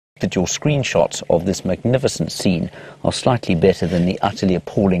that your screenshots of this magnificent scene are slightly better than the utterly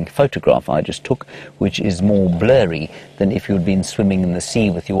appalling photograph I just took, which is more blurry than if you'd been swimming in the sea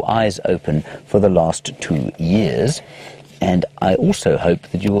with your eyes open for the last 2 years. And I also hope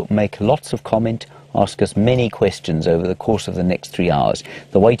that you will make lots of comment, ask us many questions over the course of the next 3 hours.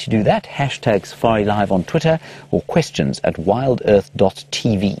 The way to do that, hashtag Safari Live on Twitter or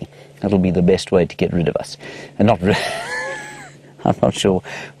questions@wildearth.tv. That'll be the best way to get rid of us. And not I'm not sure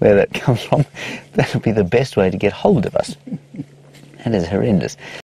where that comes from. That'll be the best way to get hold of us. That is horrendous.